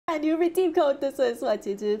New redeem code. This is what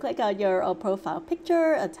you do. Click on your profile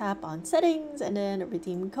picture, tap on settings, and then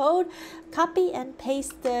redeem code. Copy and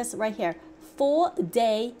paste this right here.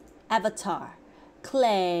 4-day avatar.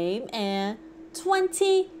 Claim and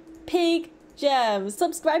 20 pink gems.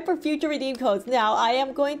 Subscribe for future redeem codes. Now I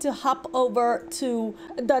am going to hop over to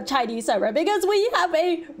the Chinese server because we have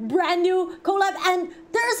a brand new collab and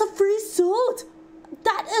there's a free suit.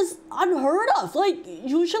 That is unheard of. Like,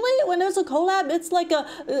 usually when there's a collab, it's like a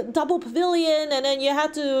double pavilion and then you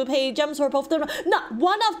have to pay gems for both of them. Not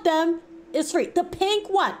one of them is free. The pink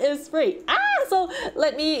one is free. So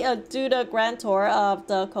let me do the grand tour of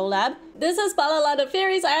the collab. This is BALALA the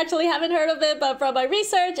Fairies. I actually haven't heard of it, but from my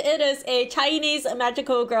research, it is a Chinese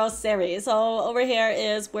magical girl series. So over here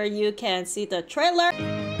is where you can see the trailer.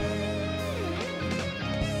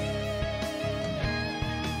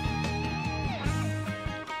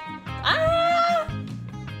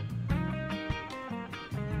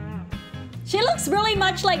 She looks really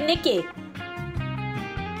much like Nikki.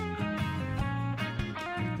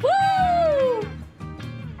 Woo!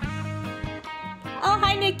 Oh,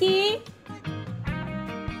 hi, Nikki.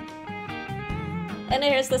 And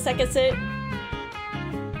here's the second suit.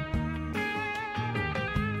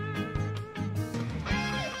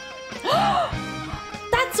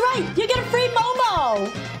 That's right! You get a free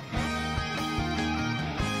Momo!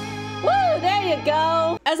 Woo! There you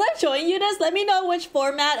go! As I'm showing you this, let me know which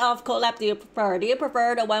format of collab do you prefer. Do you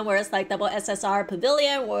prefer the one where it's like double SSR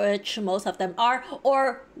Pavilion, which most of them are,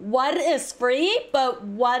 or one is free, but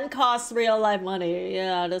one costs real life money?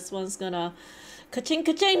 Yeah, this one's gonna ka-ching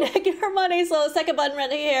ka-ching your money. So second button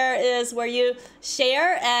right here is where you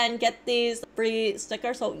share and get these free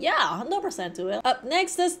stickers. So yeah, 100% to it. Up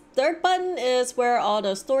next, this third button is where all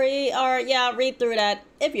the story are. Yeah, read through that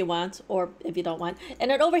if you want or if you don't want.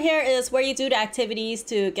 And then over here is where you do the activities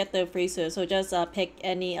to get the free suit. So just pick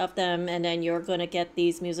any of them and then you're gonna get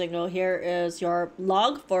these music notes. Here is your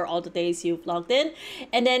log for all the days you've logged in.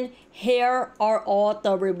 And then here are all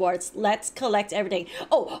the rewards. Let's collect everything.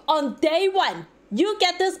 Oh, on day one, you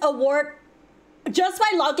get this award just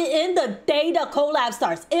by logging in the day the collab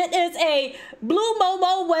starts. It is a blue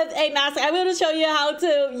Momo with a mask. I'm going to show you how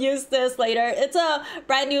to use this later. It's a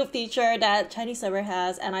brand new feature that Chinese server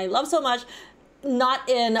has and I love so much. Not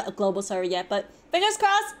in a global server yet, but fingers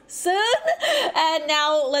crossed soon. And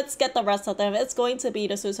now let's get the rest of them. It's going to be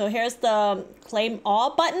the suit. So here's the claim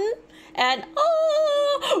all button. And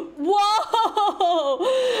oh,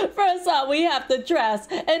 whoa! First up, we have the dress,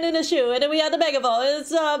 and then the shoe, and then we have the megaphone.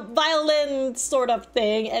 It's a violin sort of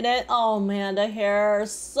thing, and then oh man, the hair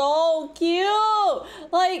is so cute.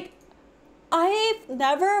 Like, I've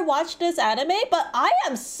never watched this anime, but I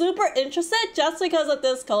am super interested just because of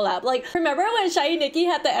this collab. Like, remember when Shiny Nikki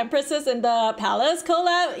had the Empresses in the Palace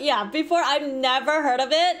collab? Yeah, before I've never heard of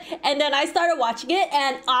it, and then I started watching it,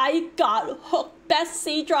 and I got hooked. Best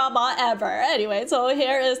C-drama ever. Anyway, so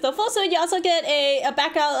here is the full suit. You also get a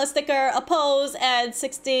background, a sticker, a pose, and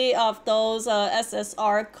 60 of those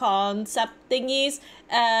SSR concept thingies.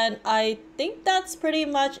 And I think that's pretty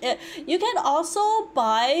much it. You can also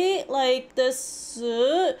buy like this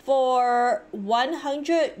suit for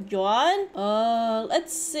 100 yuan.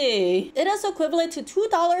 Let's see. It is equivalent to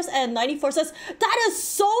 $2.94. That is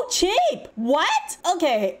so cheap. What?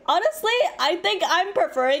 Okay, honestly, I think I'm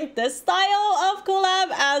preferring this style of collab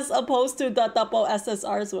as opposed to the double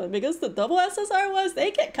SSRs one, because the double SSR ones, they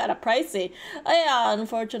get kind of pricey. Yeah,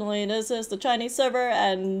 unfortunately, this is the Chinese server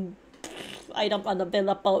and item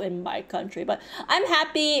unavailable in my country, but I'm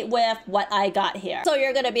happy with what I got here. So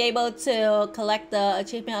you're gonna be able to collect the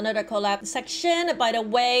achievement under the collab section. By the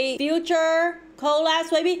way, future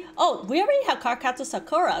collabs maybe. Oh, we already have Cardcaptor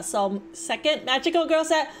Sakura, so second magical girl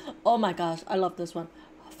set. Oh my gosh, I love this one.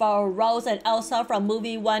 For Rose and Elsa from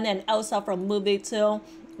movie 1 and Elsa from movie 2,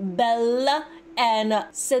 Bella and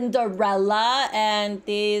Cinderella, and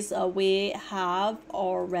these we have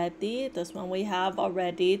already. This one we have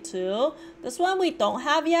already too. This one we don't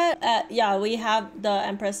have yet. Yeah, we have the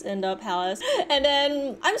Empress in the Palace. And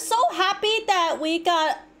then I'm so happy that we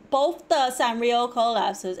got both the Sanrio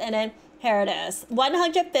collabs. And then here it is,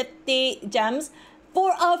 150 gems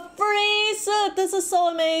for a free suit. This is so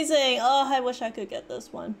amazing. Oh, I wish I could get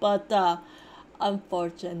this one, but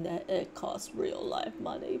unfortunate, it costs real life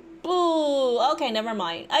money. Boo! Okay, never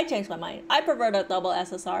mind. I changed my mind. I prefer the double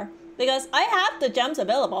SSR because I have the gems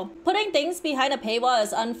available. Putting things behind a paywall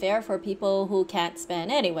is unfair for people who can't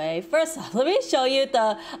spend. Anyway, first off, let me show you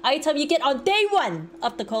the item you get on day one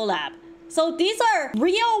of the collab. So these are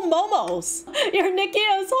real Momos. Your Nikki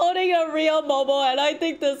is holding a real Momo, and I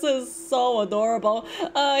think this is so adorable.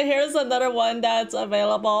 Here's another one that's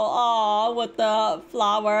available. Aw, with the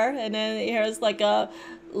flower. And then here's like a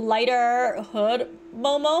lighter hood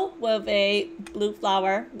Momo with a blue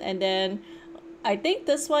flower. And then I think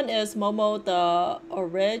this one is Momo the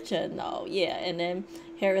original. Yeah, and then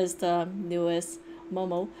here is the newest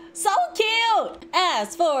Momo. So cute!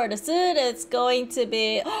 As for the suit, it's going to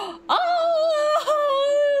be...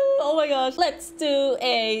 Oh my gosh. Let's do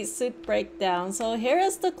a suit breakdown. So here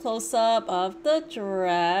is the close-up of the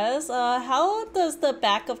dress. How does the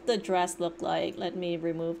back of the dress look like? Let me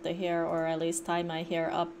remove the hair, or at least tie my hair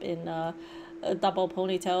up in a double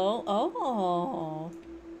ponytail. Oh,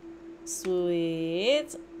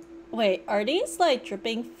 sweet. Wait, are these like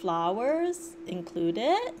dripping flowers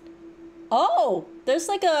included? Oh, there's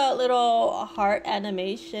like a little heart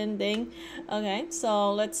animation thing. Okay,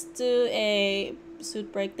 so let's do a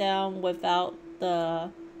suit breakdown without the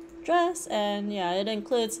dress. And yeah, it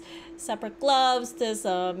includes separate gloves, this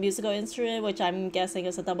musical instrument, which I'm guessing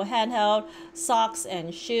is a double handheld, socks,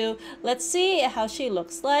 and shoe. Let's see how she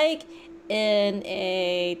looks like in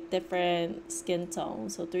a different skin tone.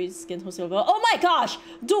 So 3 skin tones will go. Oh my gosh,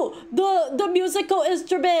 dude, the musical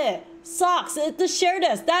instrument socks, the share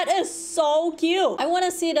this, that is so cute. I want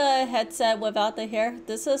to see the headset without the hair.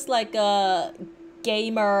 This is like a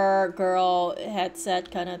gamer girl headset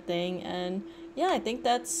kind of thing. And yeah, I think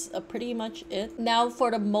that's pretty much it. Now for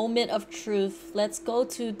the moment of truth, let's go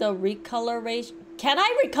to the recoloration. Can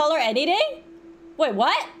I recolor anything? Wait,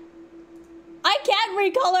 what? I can't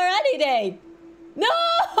recolor anything. No.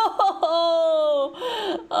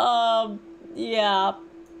 Yeah,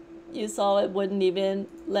 you saw it wouldn't even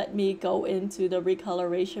let me go into the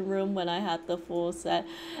recoloration room when I had the full set.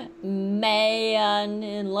 Man,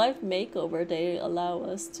 in Life Makeover they allow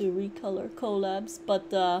us to recolor collabs,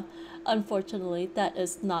 but unfortunately that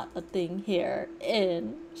is not a thing here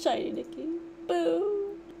in Shiny Nikki. Boo.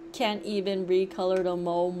 Can't even recolor the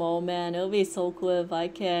Momo, man. It would be so cool if I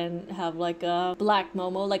can have like a black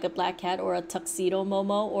Momo, like a black cat, or a tuxedo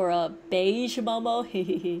Momo, or a beige Momo.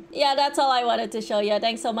 Yeah, that's all I wanted to show you.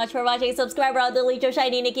 Thanks so much for watching. Subscribe or I'll delete your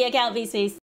Shiny Nikki account. Peace, peace.